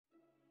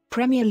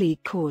Premier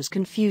League cause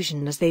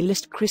confusion as they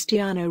list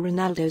Cristiano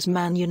Ronaldo's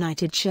Man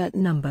United shirt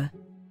number.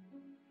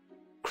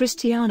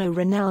 Cristiano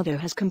Ronaldo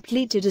has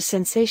completed a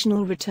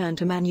sensational return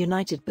to Man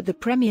United, but the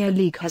Premier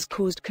League has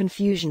caused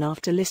confusion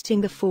after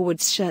listing the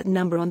forward's shirt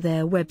number on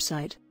their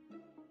website.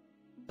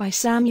 By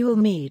Samuel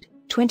Meade,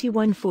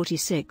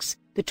 2146,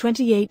 the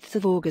 28th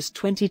of August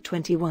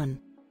 2021.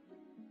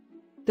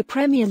 The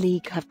Premier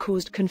League have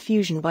caused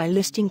confusion by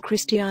listing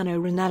Cristiano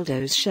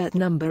Ronaldo's shirt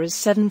number as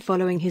 7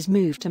 following his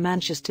move to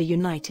Manchester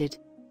United.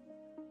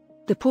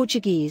 The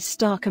Portuguese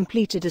star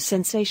completed a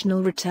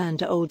sensational return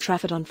to Old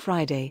Trafford on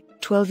Friday,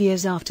 12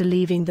 years after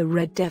leaving the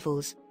Red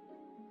Devils.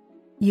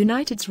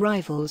 United's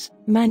rivals,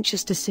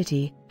 Manchester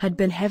City, had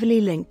been heavily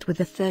linked with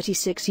the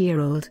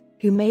 36-year-old,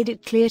 who made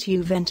it clear to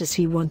Juventus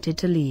he wanted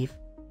to leave.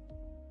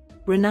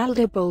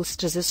 Ronaldo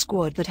bolsters a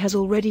squad that has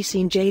already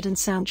seen Jadon,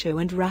 Sancho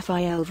and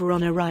Raphael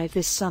Varane arrive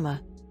this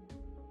summer.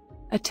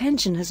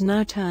 Attention has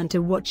now turned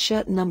to what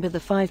shirt number the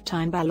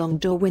 5-time Ballon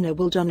d'Or winner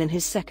will don in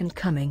his second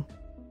coming.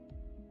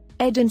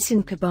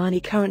 Edinson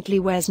Cavani currently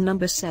wears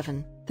number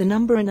 7, the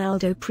number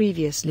Ronaldo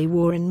previously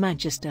wore in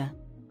Manchester.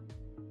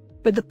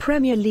 But the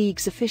Premier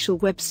League's official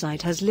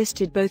website has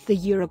listed both the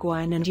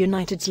Uruguayan and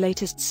United's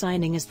latest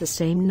signing as the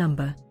same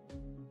number.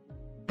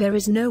 There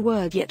is no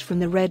word yet from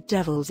the Red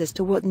Devils as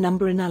to what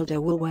number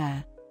Ronaldo will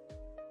wear.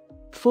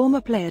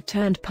 Former player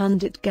turned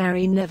pundit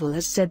Gary Neville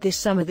has said this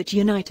summer that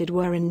United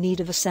were in need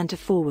of a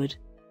centre-forward.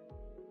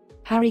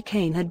 Harry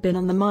Kane had been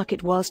on the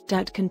market whilst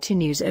doubt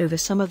continues over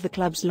some of the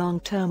club's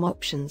long-term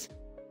options.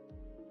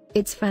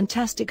 "It's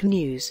fantastic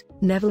news,"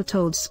 Neville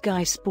told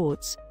Sky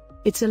Sports.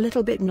 "It's a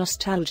little bit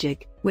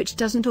nostalgic, which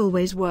doesn't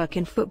always work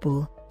in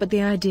football, but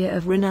the idea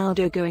of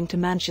Ronaldo going to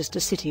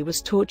Manchester City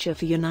was torture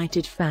for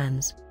United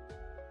fans.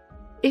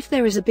 If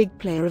there is a big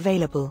player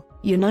available,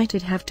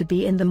 United have to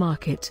be in the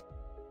market.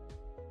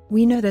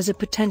 We know there's a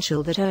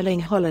potential that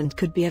Erling Haaland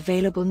could be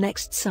available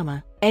next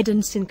summer.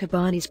 Edinson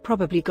Cavani's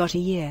probably got a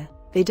year.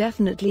 They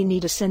definitely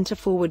need a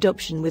centre-forward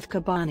option with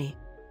Cavani.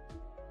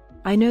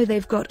 I know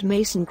they've got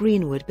Mason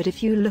Greenwood, but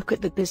if you look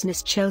at the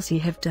business Chelsea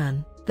have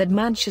done, that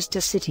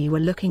Manchester City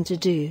were looking to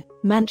do,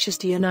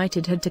 Manchester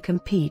United had to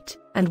compete,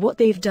 and what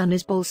they've done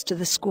is bolster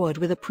the squad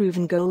with a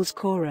proven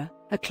goal-scorer,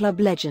 a club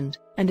legend,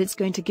 and it's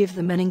going to give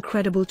them an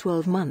incredible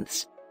 12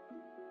 months.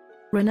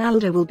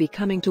 Ronaldo will be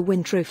coming to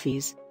win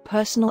trophies,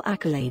 personal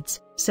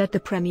accolades, set the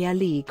Premier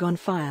League on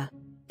fire.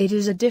 It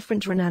is a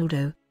different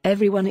Ronaldo,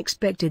 everyone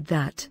expected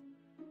that.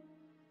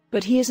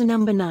 But he is a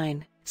number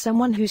 9,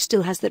 someone who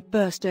still has that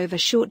burst over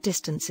short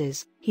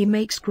distances. He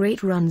makes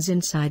great runs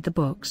inside the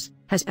box,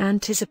 has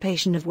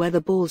anticipation of where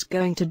the ball's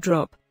going to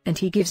drop, and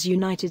he gives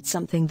United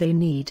something they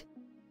need.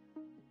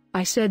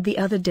 I said the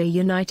other day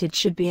United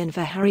should be in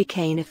for Harry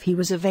Kane if he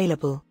was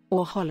available,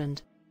 or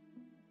Haaland.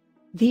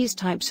 These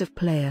types of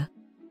player.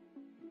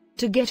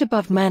 To get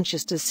above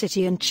Manchester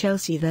City and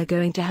Chelsea, they're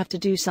going to have to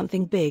do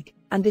something big,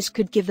 and this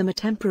could give them a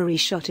temporary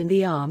shot in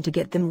the arm to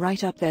get them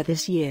right up there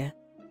this year.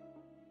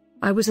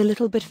 I was a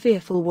little bit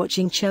fearful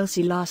watching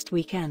Chelsea last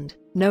weekend,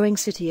 knowing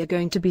City are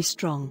going to be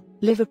strong,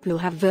 Liverpool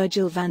have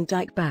Virgil van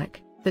Dijk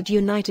back, that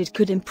United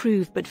could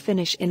improve but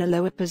finish in a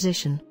lower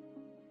position.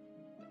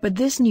 But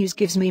this news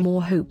gives me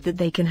more hope that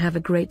they can have a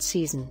great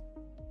season.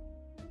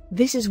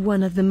 This is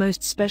one of the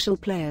most special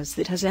players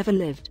that has ever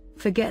lived.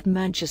 Forget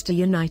Manchester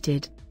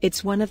United,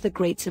 it's one of the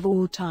greats of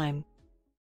all time.